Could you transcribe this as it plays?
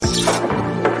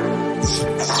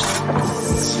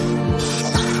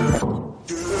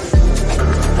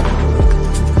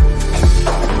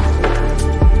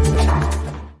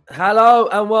Hello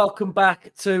and welcome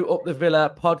back to Up the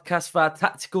Villa podcast for our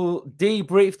tactical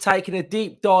debrief, taking a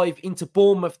deep dive into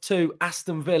Bournemouth 2,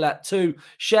 Aston Villa 2.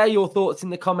 Share your thoughts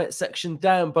in the comment section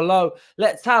down below.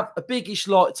 Let's have a biggish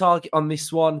like target on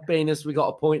this one, being as we got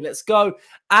a point. Let's go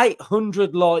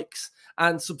 800 likes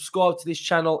and subscribe to this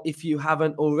channel if you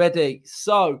haven't already.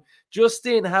 So,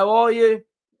 Justin, how are you?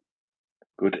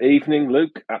 Good evening,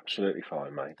 Luke. Absolutely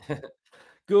fine, mate.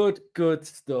 Good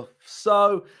stuff.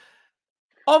 So,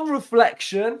 on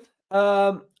reflection,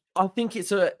 I think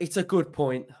it's a good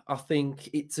point. I think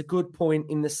it's a good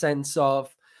point in the sense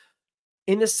of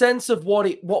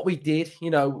what we did.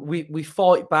 You know, we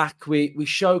fight back, we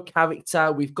show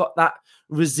character, we've got that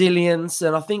resilience,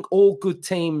 and I think all good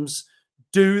teams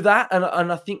do that.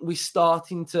 And I think we're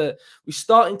starting to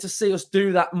see us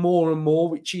do that more and more,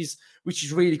 which is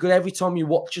really good. Every time you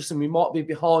watch us and we might be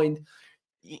behind,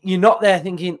 you're not there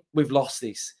thinking we've lost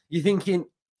this. You're thinking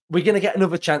we're going to get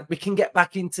another chance. We can get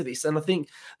back into this. And I think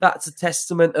that's a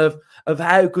testament of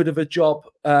how good of a job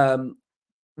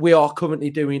we are currently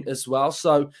doing as well.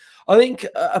 So I think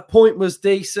a point was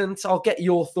decent. I'll get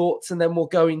your thoughts and then we'll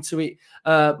go into it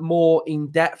more in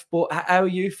depth. But how are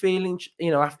you feeling,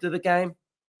 after the game?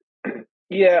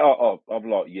 Yeah, I'm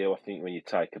like you. I think when you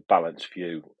take a balanced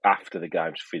view after the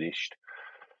game's finished,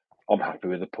 I'm happy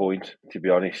with the point, to be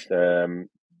honest.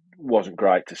 Wasn't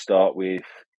great to start with,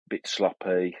 bit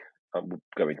sloppy. We'll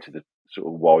go into the sort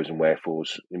of whys and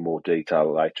wherefores in more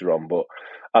detail later on. But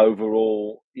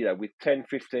overall, with 10,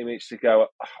 15 minutes to go,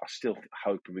 I still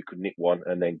hoping we could nick one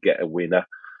and then get a winner.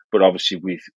 But obviously,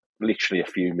 with literally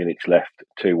a few minutes left,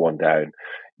 2-1 down,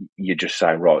 you're just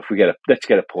saying, right, let's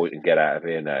get a point and get out of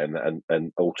here now.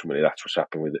 And ultimately, that's what's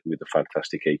happened with the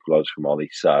fantastic equaliser from Ollie.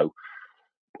 So,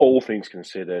 all things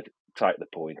considered, take the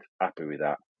point. Happy with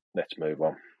that. Let's move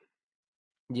on.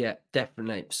 Yeah,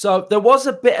 definitely. So there was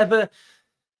a bit of a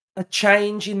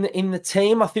change in the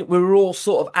team. I think we were all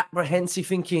sort of apprehensive,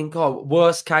 thinking, God,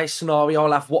 worst case scenario,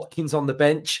 I'll have Watkins on the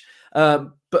bench.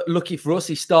 But lucky for us,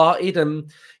 he started.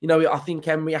 And, I think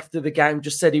Emery after the game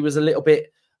just said he was a little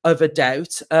bit of a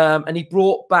doubt. And he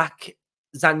brought back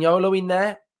Zaniolo in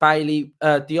there. Bailey,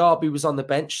 Diaby was on the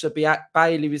bench. So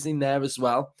Bailey was in there as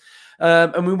well.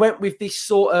 And we went with this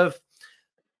sort of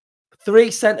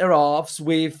 3 centre halves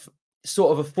with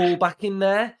sort of a fullback in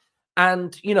there.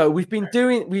 And, we've been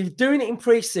doing it in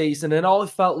pre-season, and I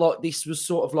felt like this was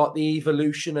sort of like the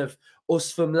evolution of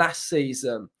us from last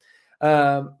season.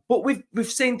 But we've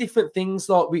seen different things,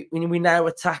 like we now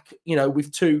attack,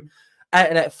 with 2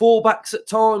 out-and-out fullbacks at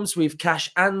times, with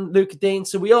Cash and Luca Dean.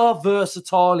 So we are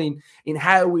versatile in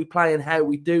how we play and how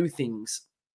we do things.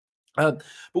 But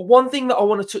one thing that I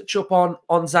want to touch up on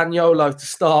Zaniolo to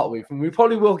start with, and we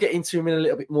probably will get into him in a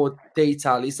little bit more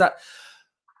detail, is that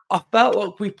I felt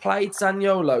like we played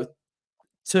Zaniolo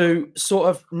to sort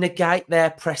of negate their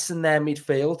press and their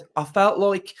midfield. I felt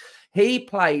like he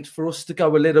played for us to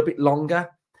go a little bit longer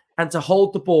and to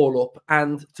hold the ball up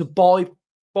and to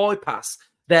bypass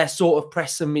their sort of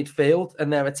press and midfield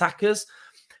and their attackers.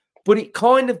 But it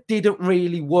kind of didn't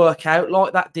really work out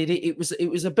like that, did it? It was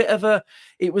a bit of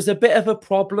a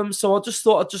problem. So I just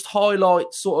thought I'd just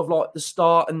highlight sort of like the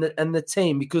start and the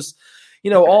team, because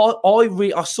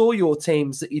I saw your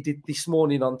teams that you did this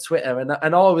morning on Twitter,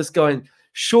 and I was going,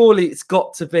 surely it's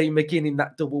got to be McGinn in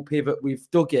that double pivot with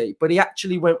Dougie, but he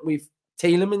actually went with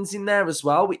Tielemans in there as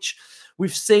well, which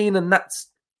we've seen, and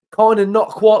that's kind of not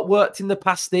quite worked in the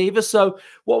past either. So,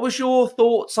 what was your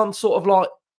thoughts on sort of like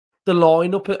the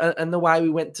lineup and the way we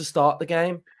went to start the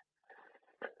game?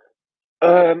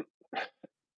 If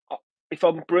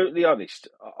I'm brutally honest,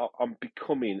 I'm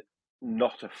becoming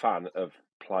not a fan of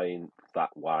playing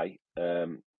that way.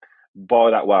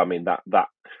 By that way, I mean that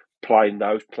playing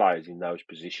those players in those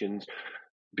positions,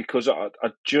 because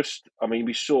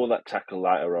we saw that tackle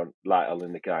later on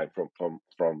in the game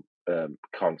from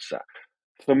Konsa.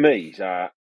 For me, he's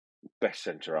our best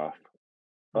centre half.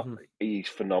 Mm-hmm. He's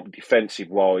phenomenal defensive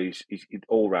wise. He's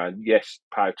all round. Yes,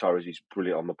 Pau Torres is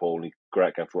brilliant on the ball and he's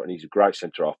great going forward, and he's a great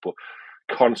centre half. But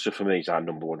Konsa for me is our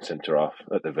number one centre half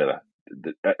at the Villa.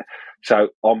 So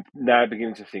I'm now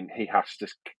beginning to think he has to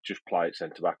just play at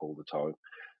centre back all the time.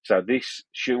 So this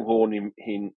shoehorning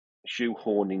him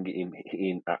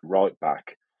in at right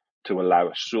back to allow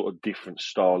a sort of different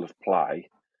style of play.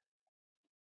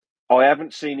 I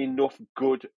haven't seen enough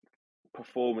good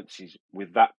performances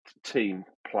with that team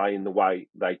playing the way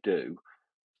they do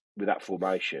with that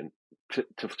formation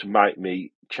to make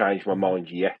me change my mind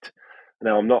yet.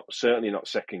 Now, I'm certainly not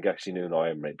second guessing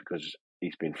Unai Emery, because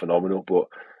he's been phenomenal, but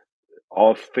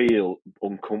I feel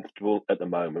uncomfortable at the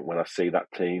moment when I see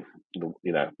that team,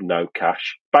 no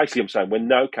Cash. Basically, I'm saying when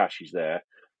no Cash is there,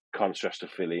 Conser has to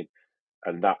fill in,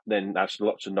 and that's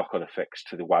lots of knock-on effects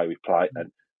to the way we play.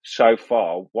 And so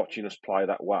far, watching us play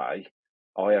that way,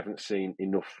 I haven't seen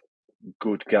enough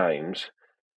good games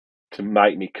to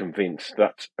make me convinced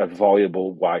that's a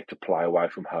viable way to play away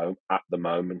from home at the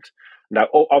moment. Now,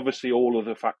 obviously, all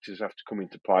other factors have to come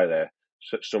into play there.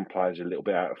 So some players are a little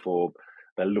bit out of form.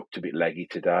 They looked a bit leggy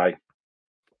today.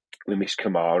 We missed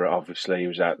Kamara, obviously, he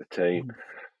was out of the team.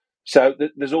 So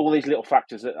there's all these little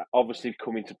factors that obviously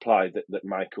come into play that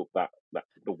make up that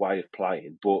the way of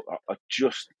playing. But I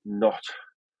just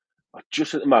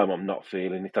at the moment, I'm not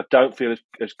feeling it. I don't feel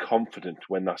as confident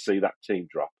when I see that team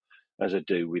drop as I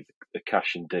do with the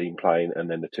Cash and Dean playing and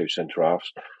then the two centre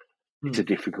halves. It's a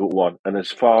difficult one. And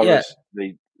as far as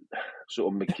the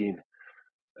sort of McGinn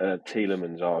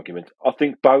Tielemans argument, I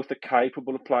think both are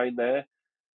capable of playing there.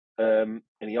 And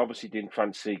he obviously didn't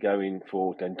fancy going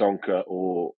for Dendoncker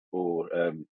or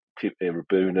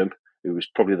Rabunum, who was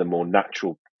probably the more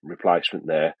natural replacement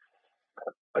there.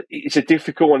 It's a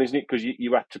difficult one, isn't it? Because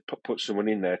you had to put someone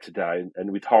in there today,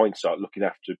 and with hindsight, looking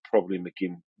after, probably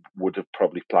McGinn would have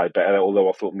probably played better, although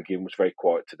I thought McGinn was very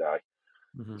quiet today.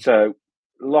 Mm-hmm. So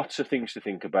lots of things to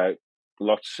think about,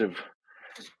 lots of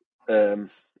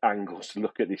angles to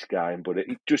look at this game, but it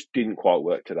just didn't quite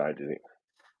work today, did it?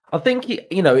 I think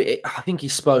I think he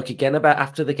spoke again about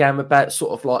after the game about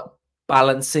sort of like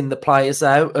balancing the players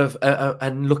out of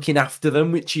and looking after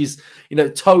them, which is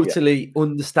totally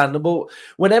understandable.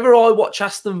 Whenever I watch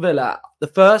Aston Villa, the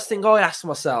first thing I ask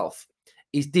myself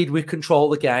is, did we control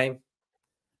the game?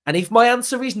 And if my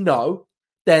answer is no,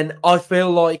 then I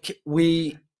feel like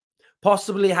we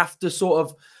possibly have to sort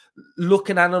of look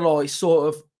and analyse sort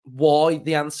of why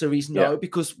the answer is no,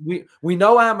 because we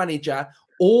know our manager.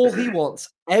 All he wants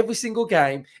every single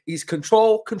game is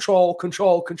control, control,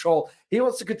 control, control. He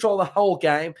wants to control the whole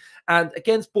game. And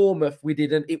against Bournemouth, we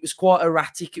didn't. It was quite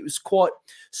erratic. It was quite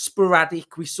sporadic.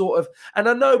 And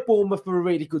I know Bournemouth are a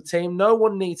really good team. No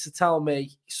one needs to tell me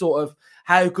sort of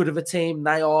how good of a team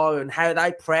they are and how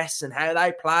they press and how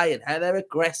they play and how they're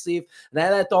aggressive and how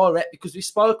they're direct, because we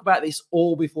spoke about this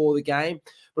all before the game.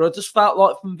 But I just felt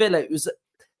like from Villa, it was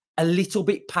a little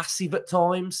bit passive at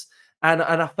times. And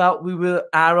I felt we were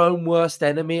our own worst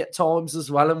enemy at times as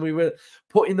well. And we were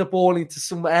putting the ball into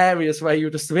some areas where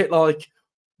you're just a bit like,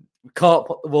 we can't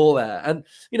put the ball there. And,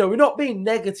 we're not being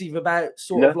negative about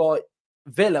sort of like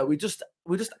Villa. We're just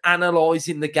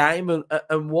analysing the game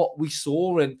and what we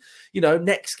saw. And,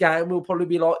 next game we'll probably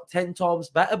be like 10 times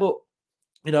better. But,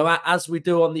 as we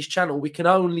do on this channel, we can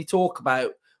only talk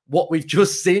about what we've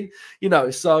just seen,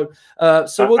 So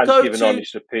we'll go give an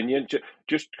honest opinion.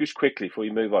 Just quickly before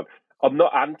you move on. I'm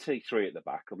not anti-3 at the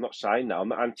back. I'm not saying that. I'm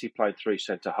not anti-playing 3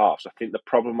 centre-halves. I think the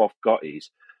problem I've got is,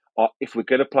 if we're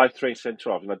going to play 3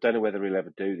 centre-halves, and I don't know whether he'll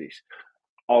ever do this,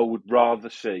 I would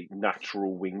rather see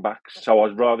natural wing-backs. So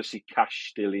I'd rather see Cash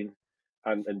still in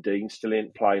and Dean still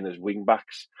in playing as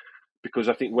wing-backs. Because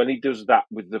I think when he does that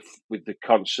with the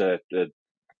concert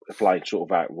playing sort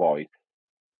of out wide,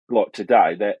 like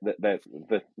today,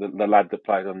 the lad that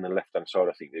played on the left-hand side,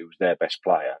 I think, it was their best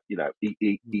player.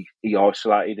 He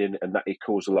isolated and that he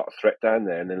caused a lot of threat down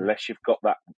there. And unless you've got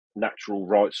that natural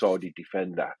right-sided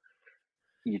defender,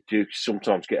 you do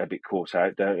sometimes get a bit caught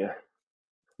out, don't you?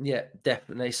 Yeah,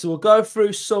 definitely. So we'll go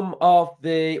through some of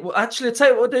the... Well, actually, I'll tell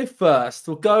you what we'll do first.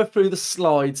 We'll go through the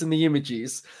slides and the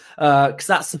images, because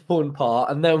that's the fun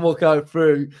part. And then we'll go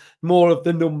through more of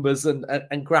the numbers and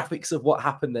graphics of what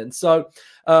happened then. So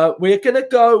we're going to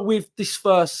go with this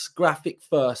first graphic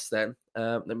first then.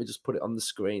 Let me just put it on the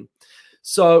screen.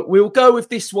 So we'll go with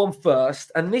this one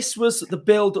first. And this was the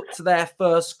build-up to their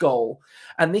first goal.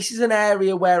 And this is an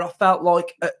area where I felt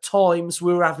like at times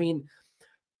we were having...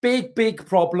 big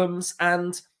problems,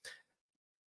 and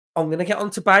I'm going to get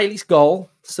onto Bailey's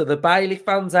goal. So the Bailey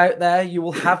fans out there, you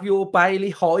will have your Bailey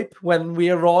hype when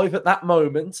we arrive at that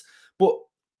moment. But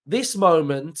this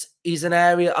moment is an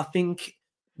area I think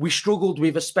we struggled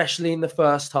with, especially in the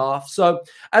first half. So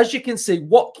as you can see,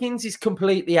 Watkins is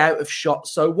completely out of shot.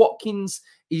 So Watkins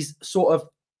is sort of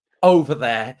over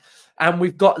there, and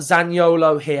we've got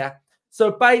Zaniolo here. So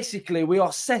basically, we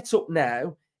are set up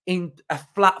now in a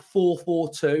flat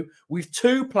 4-4-2 with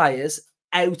 2 players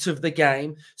out of the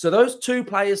game. So those 2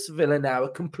 players for Villa now are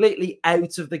completely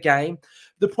out of the game.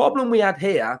 The problem we had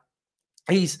here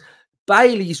is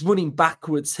Bailey's running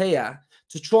backwards here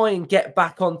to try and get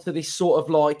back onto this sort of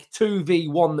like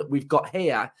 2v1 that we've got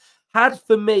here. Had,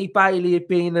 for me, Bailey had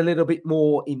been a little bit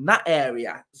more in that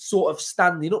area, sort of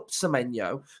standing up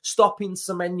Semenyo, stopping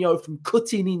Semenyo from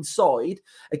cutting inside.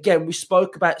 Again, we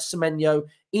spoke about Semenyo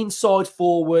inside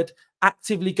forward,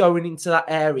 actively going into that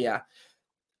area.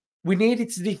 we needed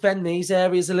to defend these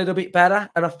areas a little bit better.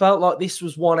 And I felt like this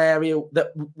was one area that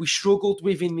we struggled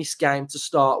with in this game to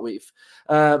start with.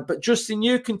 But Justin,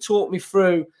 you can talk me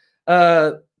through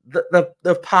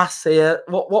the pass here.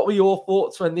 What were your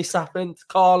thoughts when this happened?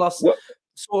 Carlos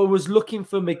sort of was looking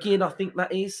for McGinn, I think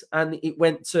that is, and it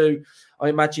went to, I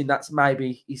imagine that's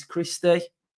maybe is Christie.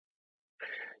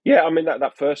 Yeah, I mean,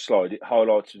 that first slide, it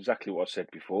highlights exactly what I said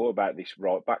before about this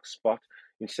right back spot.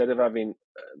 Instead of having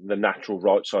the natural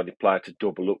right-sided player to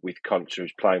double up with Conte,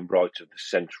 who's playing right of the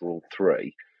central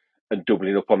three, and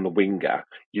doubling up on the winger,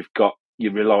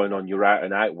 you're relying on your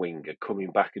out-and-out winger coming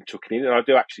back and tucking in. And I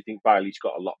do actually think Bailey's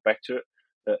got a lot better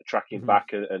at tracking back,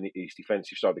 and his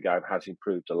defensive side of the game has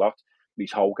improved a lot.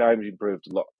 His whole game has improved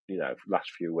a lot,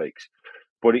 last few weeks.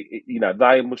 But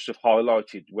they must have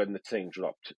highlighted when the team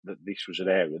dropped that this was an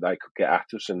area they could get at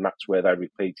us, and that's where they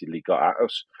repeatedly got at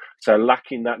us. So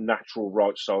lacking that natural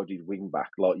right-sided wing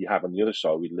back like you have on the other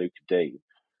side with Luca Dean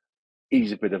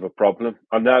is a bit of a problem.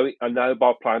 I know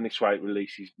by playing this way it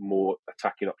releases more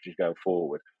attacking options going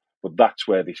forward, but that's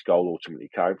where this goal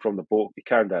ultimately came from. The ball, it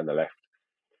came down the left.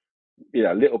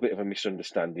 A little bit of a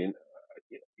misunderstanding.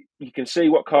 You can see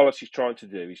what Carlos is trying to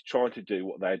do. He's trying to do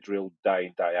what they drilled day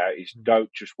in, day out. Is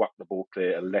don't just whack the ball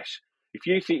clear unless, if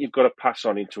you think you've got to pass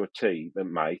on into a team,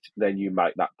 mate, then you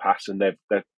make that pass. And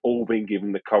they've all been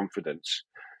given the confidence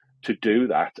to do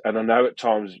that. And I know at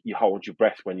times you hold your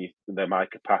breath when they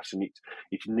make a pass and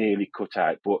it's nearly cut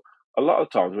out. But a lot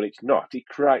of times when it's not, it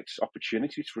creates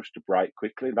opportunities for us to break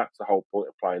quickly. That's the whole point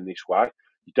of playing this way.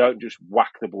 You don't just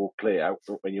whack the ball clear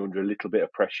when you're under a little bit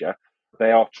of pressure.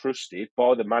 They are trusted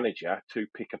by the manager to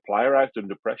pick a player out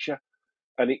under pressure.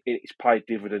 And it's paid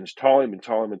dividends time and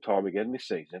time and time again this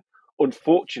season.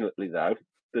 Unfortunately, though,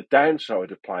 the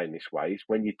downside of playing this way is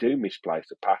when you do misplace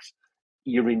a pass,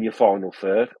 you're in your final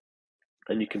third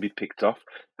and you can be picked off.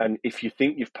 And if you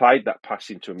think you've played that pass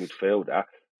into a midfielder,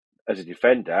 as a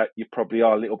defender, you probably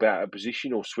are a little bit out of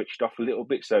position or switched off a little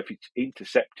bit. So if it's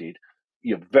intercepted,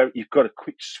 you've got to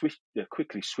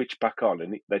quickly switch back on,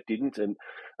 and they didn't, and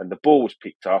the ball was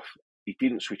picked off. He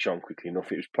didn't switch on quickly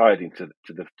enough. It was played into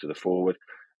the forward,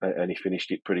 and he finished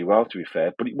it pretty well, to be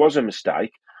fair. But it was a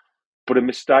mistake, but a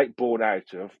mistake born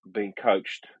out of being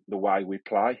coached the way we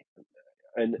play.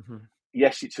 And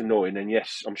yes, it's annoying, and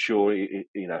yes, I'm sure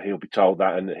he'll be told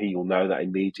that, and he'll know that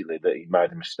immediately that he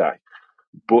made a mistake.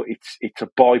 But it's a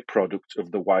byproduct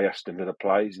of the way Aston Villa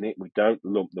plays, isn't it? We don't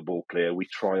lump the ball clear. We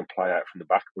try and play out from the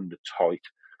back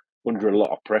under a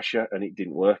lot of pressure, and it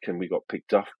didn't work, and we got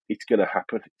picked off. It's going to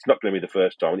happen. It's not going to be the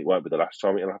first time, and it won't be the last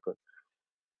time it'll happen.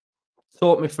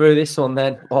 Talk me through this one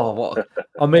then. Oh, what?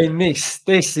 I mean,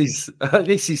 this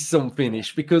is some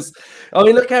finish because I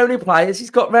mean, look how many players he's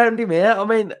got around him here. I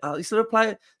mean, he's sort of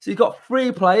player. So he's got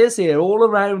 3 players here all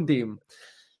around him.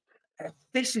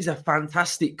 This is a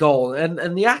fantastic goal,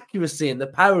 and the accuracy and the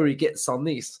power he gets on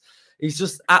this is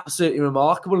just absolutely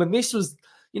remarkable. And this was,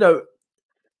 the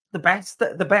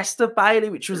best of Bailey,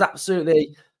 which was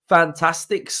absolutely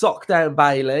fantastic. Sock down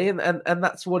Bailey, and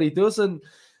that's what he does. And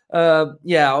I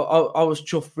was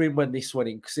chuffed for him when this went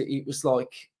in because it was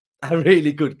like a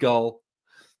really good goal.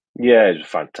 Yeah, it was a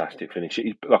fantastic finish.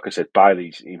 Like I said,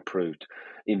 Bailey's improved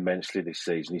immensely this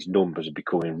season. His numbers are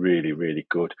becoming really, really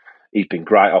good. He's been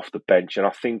great off the bench, and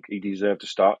I think he deserved to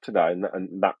start today.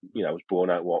 And that was borne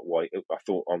out what I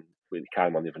thought when he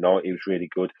came on the other night. He was really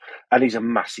good, and he's a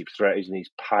massive threat, isn't he?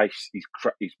 His pace, he's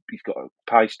got a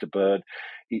pace to burn.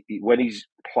 When he's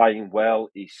playing well,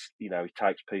 he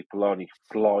takes people on. He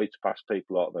glides past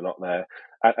people like they're not there.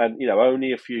 And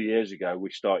only a few years ago we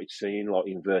started seeing like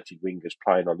inverted wingers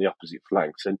playing on the opposite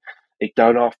flanks, and it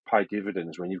don't half pay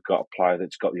dividends when you've got a player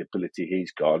that's got the ability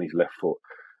he's got on his left foot.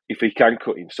 If he can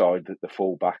cut inside the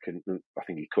full-back, and I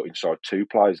think he cut inside 2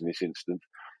 players in this instance,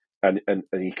 and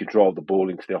he could drive the ball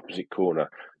into the opposite corner,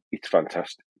 it's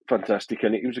fantastic.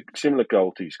 And it was a similar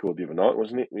goal to he scored the other night,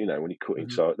 wasn't it? When he cut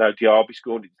inside. Now, Diaby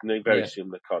scored a very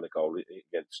similar kind of goal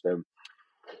against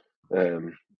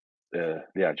the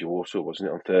Adja Warsaw, wasn't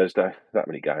it, on Thursday? That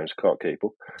many games, can't keep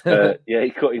up.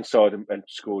 He cut inside and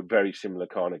scored very similar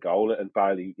kind of goal. And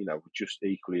Bailey, just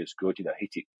equally as good.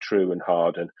 Hit it true and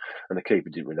hard, and the keeper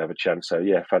didn't really have a chance. So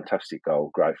yeah, fantastic goal,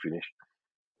 great finish.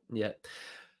 Yeah,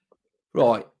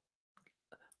 right.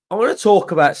 I want to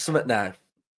talk about something now,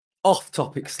 off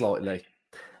topic slightly,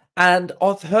 and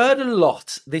I've heard a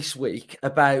lot this week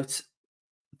about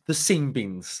the sin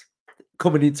bins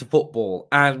coming into football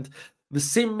and the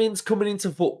sin bins coming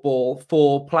into football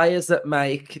for players that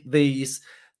make these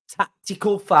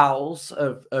tactical fouls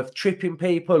of tripping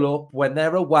people up when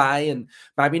they're away and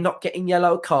maybe not getting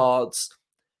yellow cards.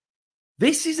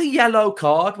 This is a yellow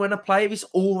card when a player is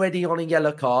already on a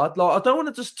yellow card. Like, I don't want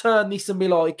to just turn this and be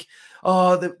like,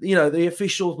 oh, the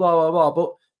officials, blah, blah, blah.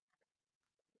 But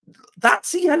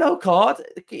that's a yellow card.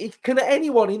 Can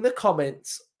anyone in the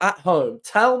comments at home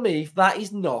tell me if that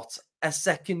is not a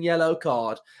second yellow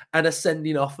card and a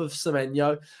sending off of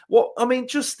Semenyo? What I mean,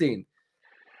 Justin.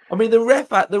 I mean, the ref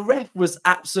was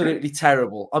absolutely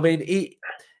terrible. I mean,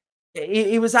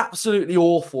 it was absolutely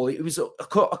awful. It was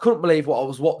I couldn't believe what I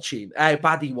was watching, how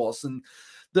bad he was, and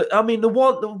the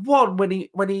one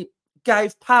when he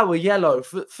gave Power yellow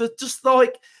for just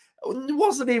like it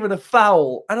wasn't even a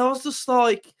foul, and I was just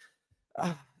like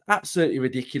absolutely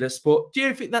ridiculous. But do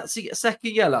you think that's a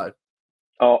second yellow?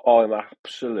 I'm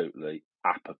absolutely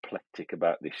apoplectic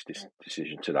about this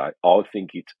decision today. I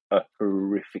think it's a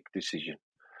horrific decision.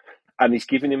 And he's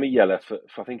giving him a yellow for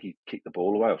I think he kicked the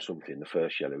ball away or something, the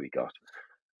first yellow he got.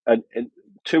 And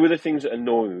two of the things that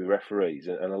annoy me with referees,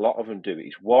 and a lot of them do it,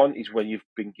 is one is when you've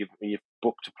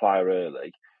booked a player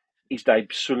early, is they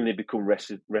suddenly become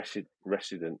resident.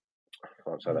 I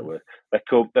can't say that word. They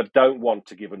don't want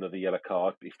to give another yellow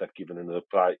card if they've given another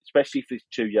player, especially if there's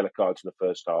two yellow cards in the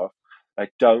first half. They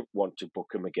don't want to book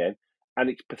them again,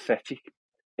 and it's pathetic.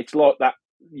 It's like that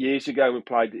years ago we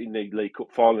played in the League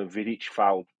Cup final and Vidic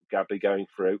fouled Gabby going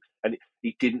through, and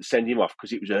he didn't send him off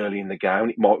because it was early in the game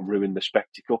and it might ruin the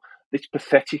spectacle. It's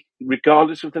pathetic,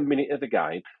 regardless of the minute of the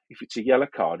game. If it's a yellow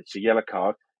card, it's a yellow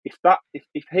card. If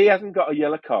he hasn't got a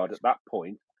yellow card at that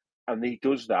point, and he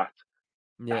does that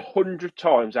 100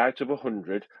 times out of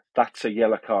 100, that's a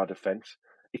yellow card offence.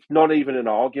 It's not even an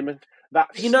argument.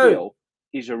 That still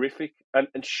is horrific. And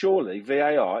surely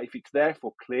VAR, if it's there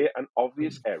for clear and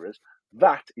obvious errors,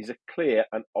 that is a clear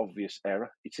and obvious error.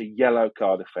 It's a yellow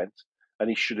card offence, and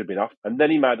he should have been off. And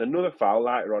then he made another foul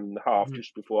later on in the half,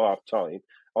 just before half time,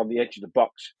 on the edge of the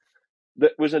box.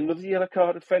 That was another yellow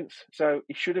card offence. So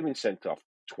he should have been sent off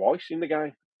twice in the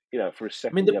game, for a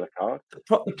second yellow card.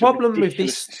 The problem with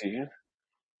this decision.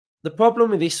 The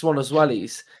problem with this one as well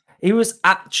is he was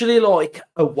actually like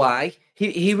away.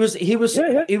 He was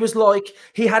like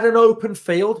he had an open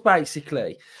field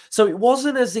basically. So it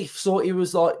wasn't as if it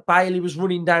was like Bailey was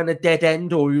running down a dead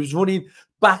end or he was running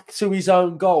back to his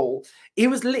own goal. He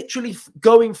was literally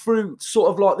going through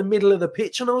sort of like the middle of the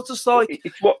pitch, and I was just like,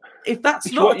 if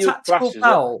that's not a tactical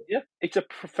foul, it's a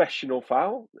professional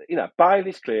foul.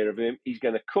 Bailey's clear of him. He's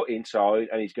going to cut inside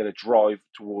and he's going to drive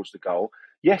towards the goal.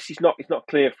 Yes, it's not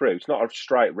clear through. It's not a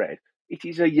straight red. It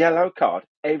is a yellow card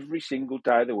every single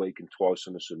day of the week and twice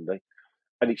on a Sunday.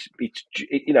 And it's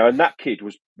and that kid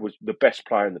was the best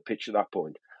player in the pitch at that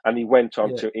point. And he went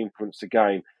on to influence the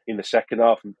game in the second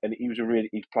half, and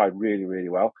he played really, really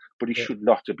well. But he should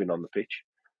not have been on the pitch,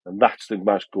 and that's the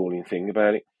most galling thing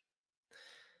about it.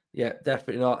 Yeah,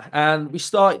 definitely not. And we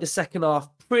started the second half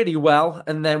pretty well,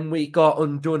 and then we got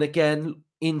undone again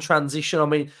in transition. I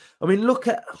mean, look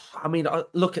at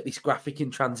this graphic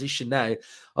in transition now.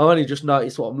 I only just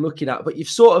noticed what I'm looking at, but you've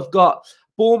sort of got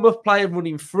Bournemouth player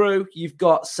running through. You've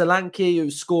got Solanke who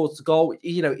scores the goal.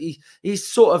 He's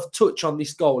sort of touch on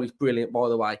this goal is brilliant, by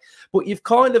the way. But you've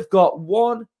kind of got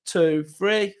 1, 2,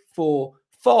 3, 4,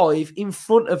 5 in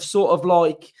front of sort of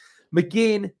like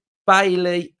McGinn,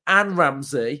 Bailey and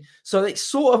Ramsey. So it's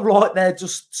sort of like they're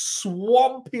just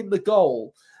swamping the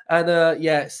goal. And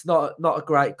it's not a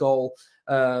great goal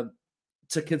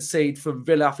to concede from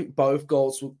Villa. I think both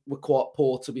goals were quite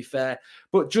poor, to be fair.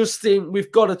 But Justin,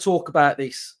 we've got to talk about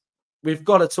this. We've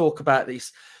got to talk about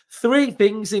this. 3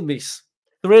 things in this.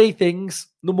 3 things.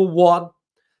 Number 1,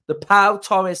 the Pau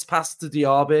Torres pass to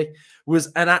Diaby was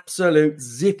an absolute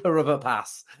zipper of a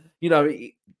pass.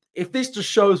 If this just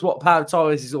shows what Pau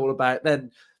Torres is all about,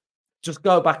 then just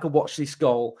go back and watch this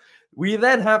goal. We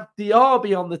then have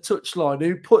Diaby on the touchline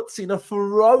who puts in a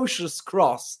ferocious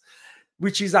cross,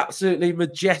 which is absolutely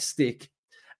majestic.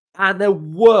 And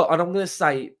I'm going to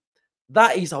say,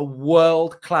 that is a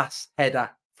world-class header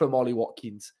from Ollie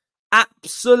Watkins.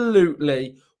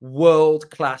 Absolutely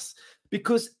world-class.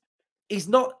 Because he's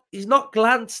not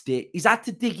glanced it. He's had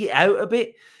to dig it out a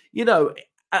bit,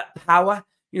 at Power.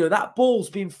 That ball's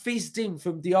been fizzed in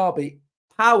from Diaby.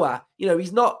 Power,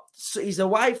 he's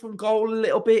away from goal a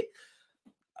little bit.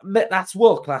 That's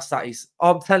world class, that is.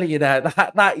 I'm telling you now,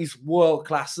 that is world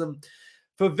class. And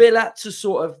for Villa to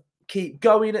sort of keep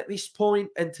going at this point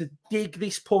and to dig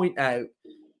this point out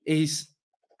is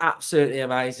absolutely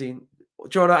amazing.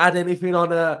 Do you want to add anything on?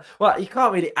 Well, you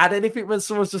can't really add anything when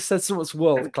someone's just said something's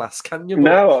world class, can you?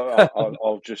 No,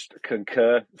 I'll just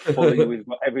concur fully with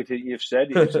everything you've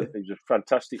said. It was a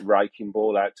fantastic raking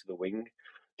ball out to the wing.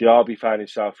 Diaby found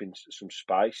himself in some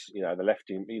space. They left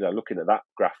him, looking at that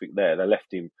graphic there, they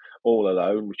left him all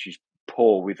alone, which is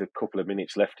poor with a couple of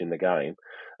minutes left in the game,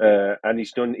 and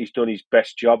he's done his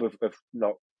best job of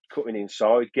not cutting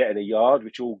inside, getting a yard,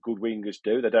 which all good wingers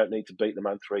do. They don't need to beat the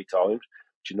man 3 times,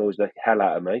 which annoys the hell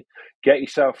out of me. Get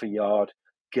yourself a yard,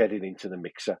 get it into the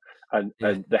mixer, and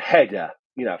the header.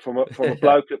 From a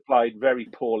bloke that played very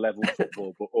poor level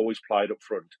football, but always played up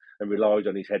front and relied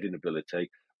on his heading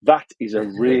ability. That is a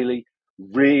really,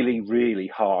 really, really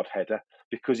hard header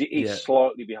because it is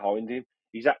slightly behind him.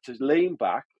 He's had to lean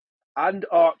back and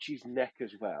arch his neck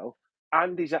as well.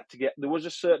 And he's had to there was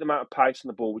a certain amount of pace on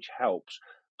the ball, which helps,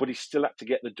 but he still had to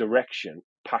get the direction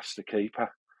past the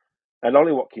keeper. And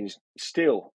Ollie Watkins I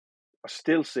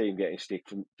still see him getting stick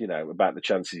from, about the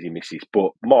chances he misses.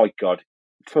 But my God,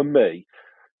 for me,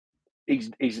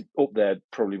 he's up there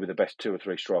probably with the best 2 or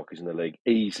 3 strikers in the league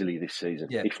easily this season,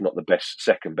 if not the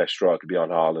second best striker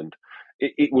beyond Haaland.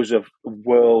 It was a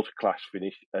world-class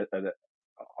finish, and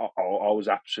I was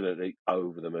absolutely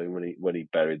over the moon when he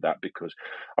buried that, because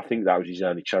I think that was his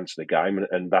only chance in the game,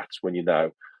 and that's when you know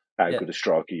how good a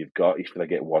striker you've got if they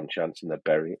get one chance and they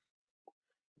bury it.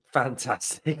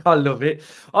 Fantastic. I love it.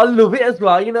 I love it as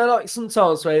well. Like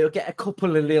sometimes where you'll get a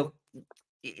couple and he'll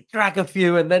drag a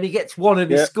few and then he gets one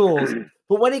and he scores.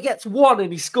 But when he gets one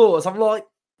and he scores, I'm like,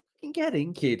 get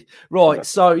in, kid. Right.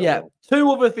 So,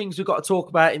 2 other things we've got to talk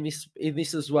about in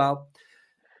this as well.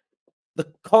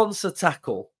 The Konsa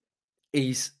tackle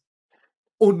is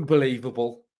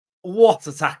unbelievable. What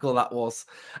a tackle that was.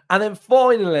 And then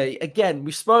finally, again,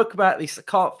 we spoke about this. I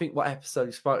can't think what episode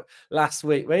we spoke last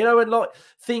week. But when like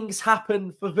things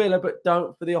happen for Villa but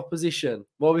don't for the opposition.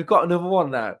 Well, we've got another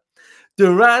one now.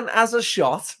 Duran has a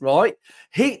shot, right?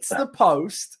 Hits the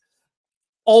post.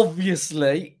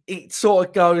 Obviously, it sort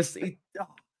of goes...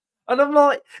 And I'm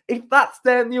like, if that's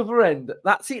down the other end,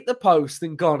 that's hit the post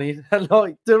and gone in. And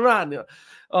like Duran, and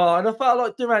I felt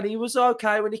like Duran, he was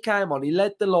okay when he came on. He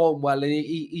led the line well, and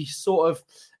he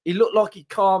looked like he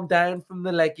calmed down from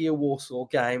the Legia Warsaw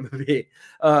game a bit.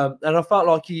 And I felt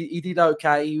like he did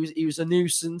okay. He was a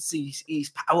nuisance.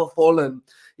 He's powerful, and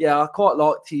I quite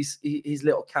liked his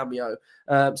little cameo.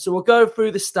 So we'll go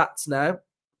through the stats now.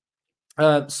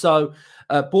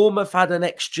 Bournemouth had an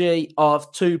XG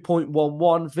of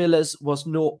 2.11. Villa's was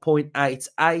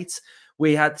 0.88.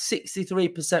 We had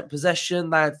 63% possession.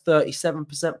 They had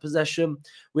 37% possession.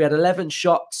 We had 11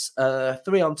 shots,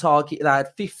 3 on target. They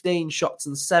had 15 shots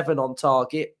and 7 on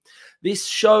target. This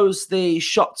shows the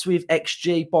shots with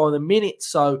XG by the minute.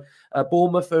 So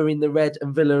Bournemouth are in the red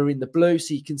and Villa are in the blue.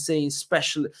 So you can see in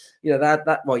special, they had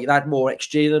more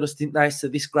XG than us, didn't they? So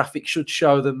this graphic should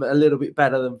show them a little bit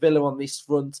better than Villa on this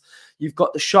front. You've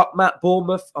got the shot map,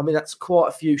 Bournemouth. I mean, that's quite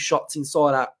a few shots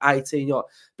inside our 18 yard.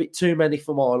 A bit too many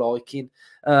for my liking.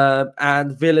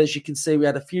 And Villa, as you can see, we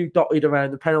had a few dotted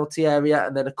around the penalty area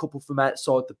and then a couple from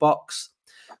outside the box.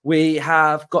 We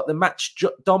have got the match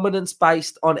dominance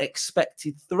based on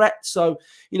expected threat. So,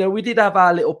 we did have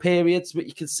our little periods, but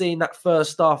you can see in that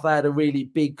first half, they had a really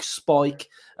big spike.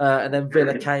 And then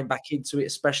Villa came back into it,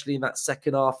 especially in that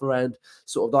second half around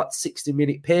sort of that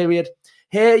 60-minute period.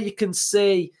 Here you can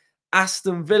see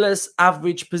Aston Villa's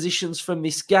average positions from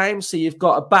this game. So you've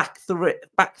got a back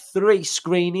three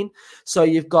screening. So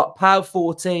you've got Pau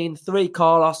 14, 3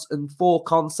 Carlos and 4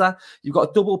 Konsa. You've got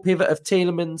a double pivot of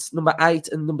Tielemans, number 8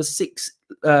 and number 6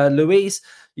 Luis.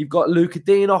 You've got Luka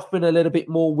Dean offering a little bit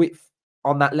more width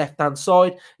on that left-hand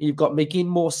side. You've got McGinn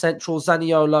more central,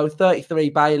 Zaniolo,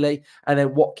 33 Bailey, and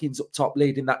then Watkins up top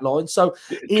leading that line. So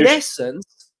in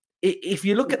essence, if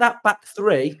you look at that back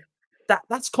three,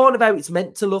 that's kind of how it's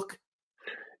meant to look.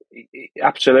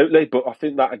 Absolutely, but I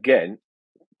think that, again,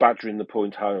 badgering the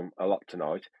point home a lot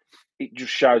tonight, it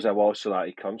just shows how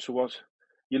isolated Konsa was.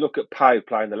 You look at Pau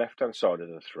playing the left-hand side of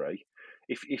the 3.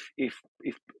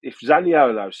 If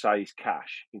Zaniolo says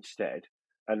cash instead,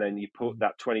 and then you put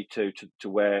that 22 to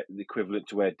where the equivalent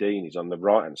to where Dean is on the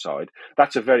right-hand side,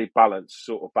 that's a very balanced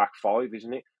sort of back 5,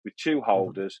 isn't it? With 2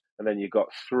 holders, and then you've got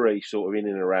 3 sort of in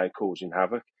and around causing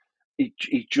havoc.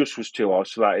 He just was too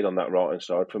isolated on that right-hand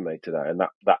side for me today, and that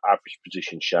average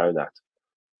position showing that.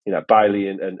 Bailey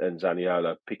and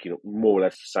Zaniolo picking up more or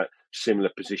less the similar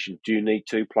position. Do you need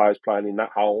 2 players playing in that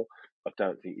hole? I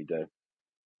don't think you do.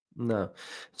 No.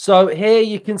 So here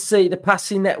you can see the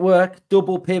passing network,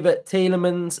 double pivot,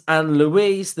 Tielemans and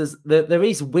Luis. There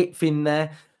is width in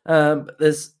there.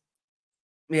 It's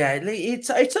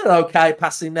an okay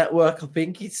passing network. I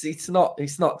think it's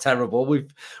not terrible.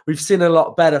 We've seen a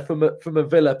lot better from a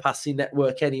Villa passing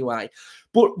network anyway.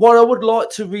 But what I would like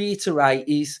to reiterate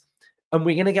is, and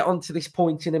we're going to get onto this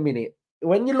point in a minute,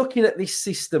 when you're looking at this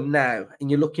system now and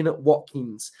you're looking at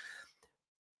Watkins,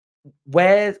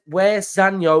 where's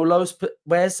Zaniolo's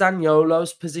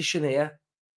position here?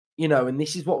 You know, and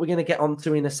this is what we're going to get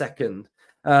onto in a second.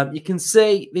 You can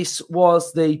see this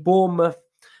was the Bournemouth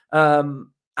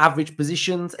average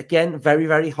positions. Again, very,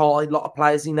 very high. A lot of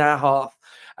players in our half.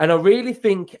 And I really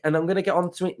think, and I'm going to get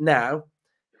onto it now,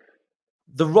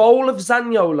 the role of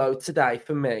Zaniolo today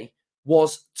for me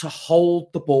was to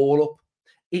hold the ball up.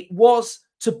 It was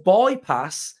to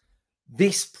bypass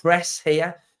this press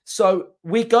here. So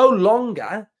we go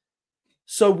longer,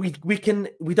 so we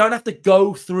don't have to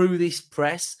go through this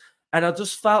press. And I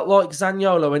just felt like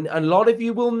Zaniolo, and a lot of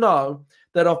you will know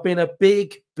that I've been a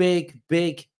big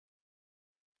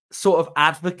sort of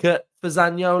advocate for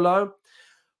Zaniolo,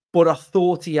 but I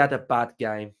thought he had a bad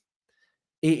game.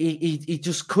 He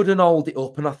just couldn't hold it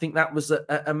up, and I think that was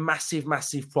a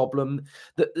massive problem.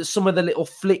 That some of the little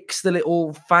flicks, the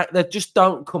little fact, they just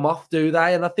don't come off, do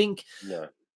they? And I think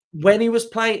when he was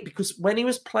playing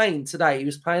today, he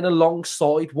was playing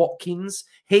alongside Watkins.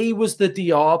 He was the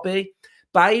Diaby.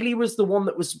 Bailey was the one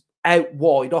that was out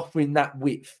wide, offering that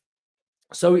width.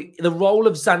 So the role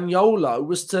of Zaniolo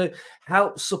was to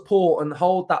help support and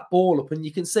hold that ball up. And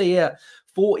you can see here,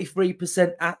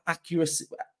 43%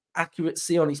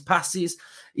 accuracy on his passes.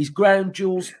 His ground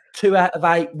duels, 2 out of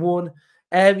 8 won.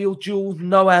 Aerial duels,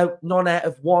 none out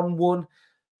of 1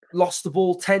 lost the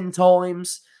ball 10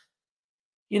 times.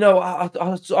 You know, I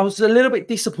was a little bit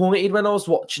disappointed when I was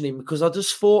watching him, because I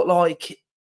just thought, like,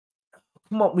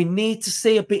 come on, we need to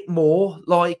see a bit more.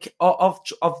 Like, I've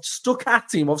stuck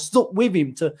at him, I've stuck with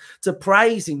him to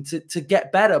praise him, to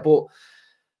get better, but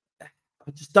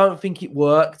I just don't think it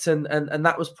worked, and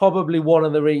that was probably one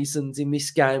of the reasons in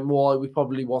this game why we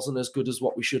probably wasn't as good as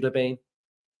what we should have been.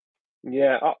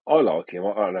 Yeah, I like him.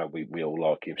 I know we all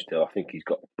like him still. I think he's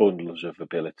got bundles of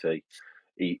ability.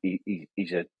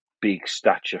 He's a big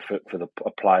stature for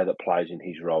a player that plays in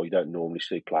his role. You don't normally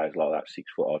see players like that,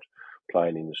 6 foot odd,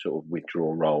 playing in the sort of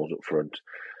withdrawn roles up front.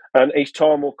 And his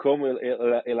time will come.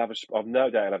 He'll have I've no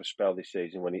doubt he'll have a spell this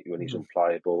season when he's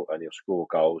unplayable, and he'll score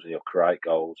goals and he'll create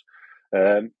goals.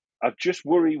 I just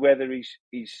worry whether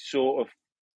he's sort of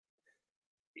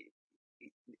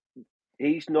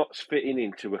he's not fitting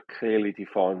into a clearly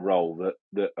defined role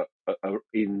that are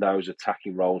in those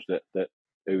attacking roles that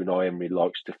Unai Emery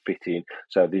likes to fit in.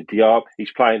 So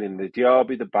he's playing in the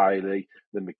Diaby, the Bailey,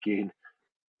 the McGinn,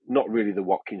 not really the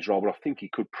Watkins role, but I think he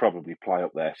could probably play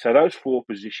up there. So those 4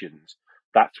 positions,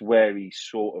 that's where he's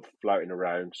sort of floating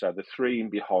around. So the 3 in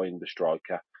behind the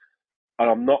striker. And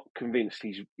I'm not convinced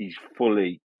he's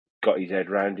fully got his head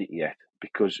around it yet,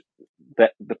 because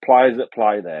the players that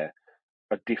play there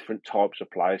are different types of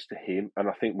players to him. And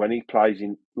I think when he plays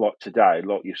in, like today,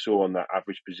 like you saw on that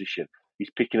average position,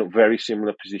 he's picking up very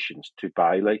similar positions to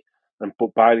Bailey.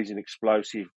 But Bailey's an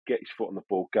explosive, get his foot on the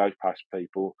ball, goes past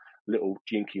people, little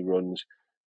jinky runs.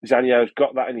 Zaniolo's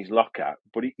got that in his locker,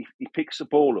 but he picks the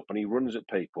ball up and he runs at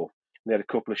people. And he had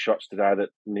a couple of shots today that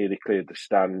nearly cleared the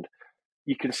stand.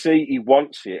 You can see he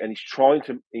wants it, and he's trying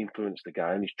to influence the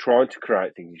game. He's trying to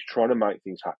create things. He's trying to make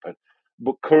things happen.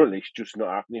 But currently, it's just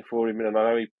not happening for him. And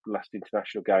I know last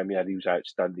international game he was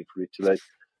outstanding for Italy.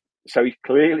 So he's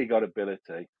clearly got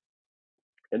ability.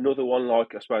 Another one,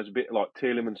 like, I suppose, a bit like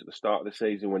Tielemans at the start of the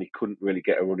season, when he couldn't really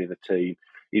get a run in the team.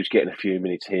 He was getting a few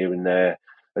minutes here and there,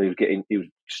 and he was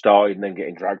starting and then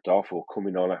getting dragged off or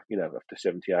coming on, after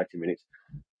 70, 80 minutes.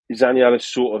 Zaniolo's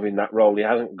sort of in that role. He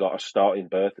hasn't got a starting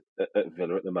berth at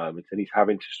Villa at the moment, and he's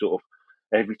having to sort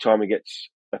of, every time he gets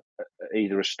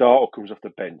either a start or comes off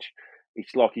the bench,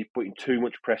 it's like he's putting too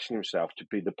much pressure on himself to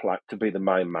be the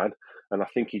main man. And I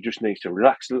think he just needs to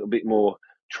relax a little bit more,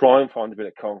 try and find a bit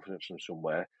of confidence from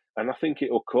somewhere. And I think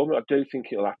it'll come. I do think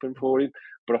it'll happen for him,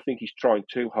 but I think he's trying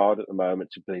too hard at the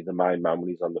moment to be the main man when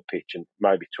he's on the pitch, and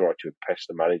maybe try to impress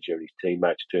the manager and his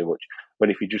teammates too much. When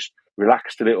if he just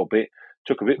relaxed a little bit,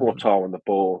 took a bit more time on the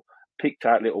ball, picked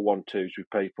out little 1-2s with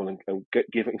people, and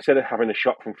give it, instead of having a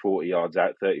shot from 40 yards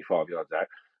out, 35 yards out,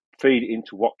 feed it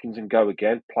into Watkins and go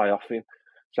again, play off him.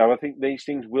 So I think these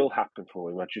things will happen for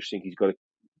him. I just think he's got to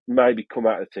maybe come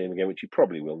out of the team again, which he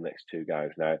probably will next 2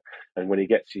 games now. And when he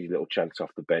gets his little chance off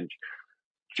the bench,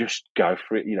 just go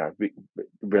for it,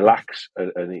 relax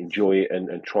and enjoy it,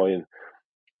 and try and,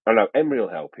 I know Emery will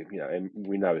help him. And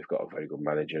we know we've got a very good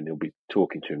manager, and he'll be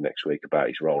talking to him next week about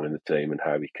his role in the team and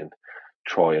how he can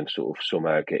try and sort of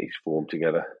somehow get his form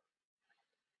together.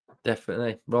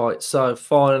 Definitely. Right. So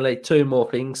finally, 2 more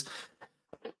things.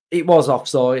 It was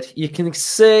offside. You can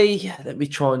see, let me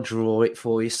try and draw it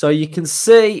for you. So you can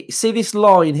see this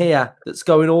line here that's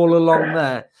going all along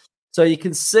there. So you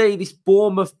can see this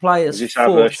Bournemouth player's Is this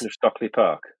our version of Stockley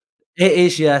Park? It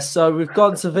is, yes. So we've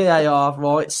gone to VAR,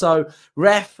 right? So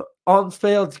ref on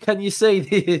field, can you see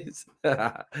this?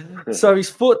 So his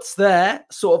foot's there,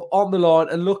 sort of on the line,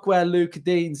 and look where Luca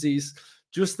Deans is,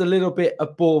 just a little bit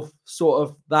above sort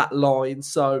of that line.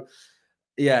 So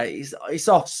yeah, it's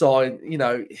offside, you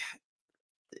know,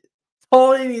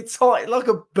 tiny, like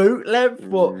a boot length,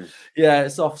 but yeah,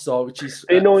 it's offside, which is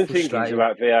The annoying thing is frustrating.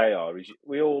 about VAR is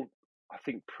we all, I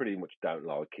think, pretty much don't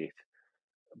like it.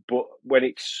 But when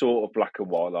it's sort of black and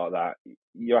white like that,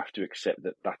 you have to accept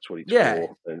that that's what it's Yeah,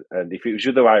 for. And if it was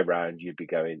the other way around, you'd be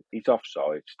going, "He's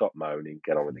offside. Stop moaning.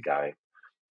 Get on with the game."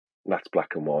 And that's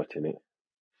black and white, isn't it?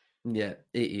 yeah,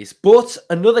 it is. But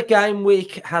another game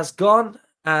week has gone,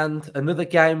 and another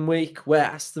game week where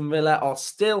Aston Villa are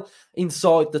still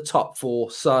inside the top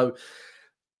four. So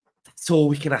that's all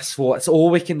we can ask for. That's all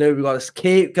we can do. We've got to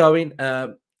keep going.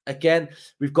 Again,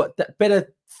 we've got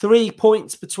better 3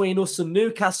 points between us and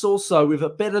Newcastle, so with a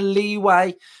bit of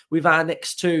leeway with our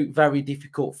next two very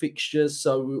difficult fixtures.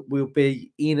 So we'll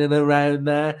be in and around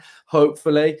there,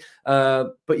 hopefully.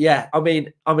 But yeah, I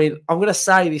mean, I'm going to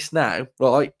say this now,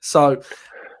 right? So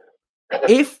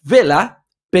if Villa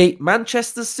beat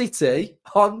Manchester City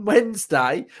on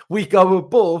Wednesday, we go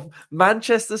above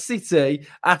Manchester City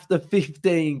after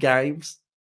 15 games.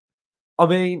 I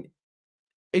mean,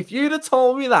 if you'd have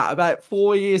told me that about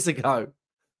 4 years ago,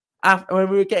 after, when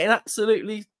we were getting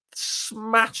absolutely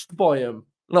smashed by them,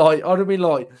 like, I'd have been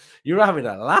like, you're having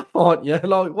a laugh, aren't you?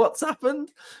 Like, what's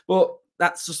happened? But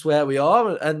that's just where we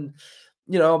are. And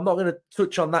you know, I'm not going to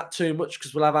touch on that too much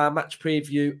because we'll have our match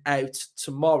preview out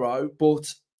tomorrow.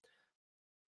 But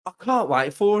I can't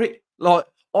wait for it. Like,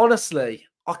 honestly,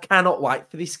 I cannot wait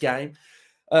for this game.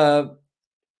 Because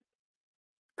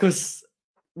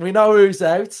we know who's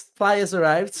out, players are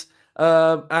out.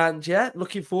 And yeah,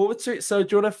 looking forward to it. So,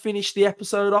 do you want to finish the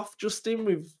episode off, Justin,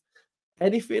 with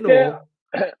anything Yeah,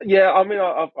 or? yeah. I mean,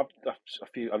 I've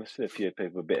seen a few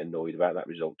people a bit annoyed about that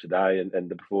result today, and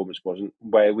the performance wasn't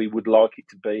where we would like it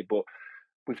to be. But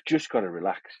we've just got to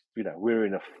relax. You know, we're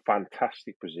in a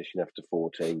fantastic position after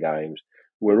 14 games.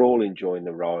 We're all enjoying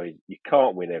the ride. You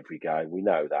can't win every game. We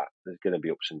know that. There's going to be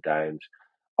ups and downs.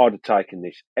 I'd have taken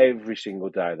this every single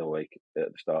day of the week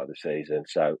at the start of the season.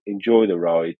 So enjoy the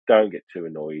ride. Don't get too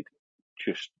annoyed.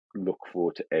 Just look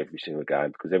forward to every single game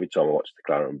because every time I watch the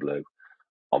Claret and Blue,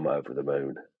 I'm over the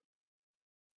moon.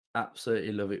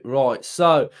 Absolutely love it. Right.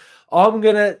 So, I'm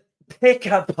going to pick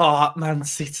apart Man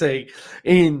City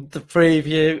in the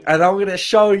preview and I'm going to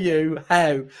show you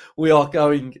how we are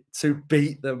going to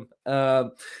beat them.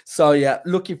 So, yeah,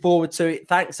 looking forward to it.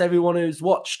 Thanks, everyone who's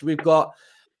watched. We've got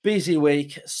busy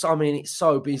week. So, I mean, it's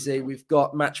so busy. We've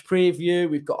got match preview,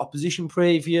 we've got opposition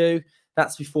preview.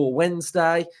 That's before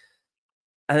Wednesday.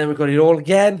 And then we've got it all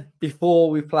again before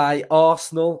we play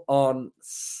Arsenal on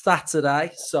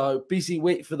Saturday. So busy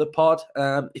week for the pod.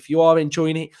 If you are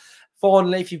enjoying it,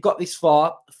 finally, if you've got this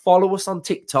far, follow us on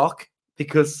TikTok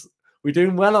because we're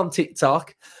doing well on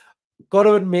TikTok. Got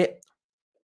to admit,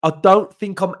 I don't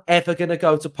think I'm ever going to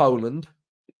go to Poland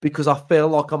because I feel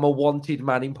like I'm a wanted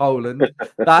man in Poland.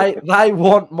 They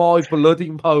want my blood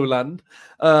in Poland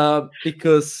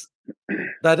because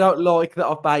they don't like that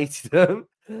I baited them.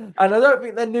 And I don't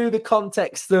think they knew the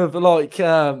context of like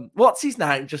what's his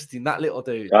name, Justin, that little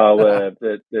dude. Oh,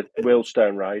 the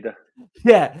Wheelstone Rider.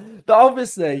 Yeah, but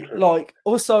obviously, like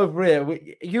us over here,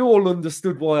 you all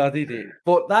understood why I did it,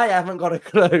 but they haven't got a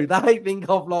clue. They think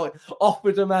I've like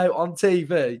offered them out on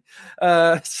TV.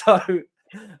 So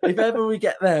if ever we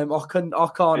get them, I can't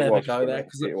ever go there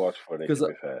It was funny, because to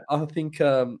be fair. I think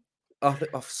I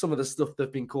think some of the stuff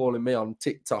they've been calling me on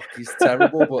TikTok is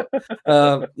terrible.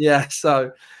 But yeah,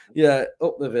 so yeah,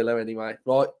 up the Villa anyway.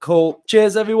 Right, cool.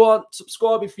 Cheers, everyone.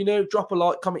 Subscribe if you're new. Drop a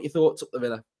like, comment your thoughts. Up the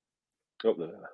Villa. Up the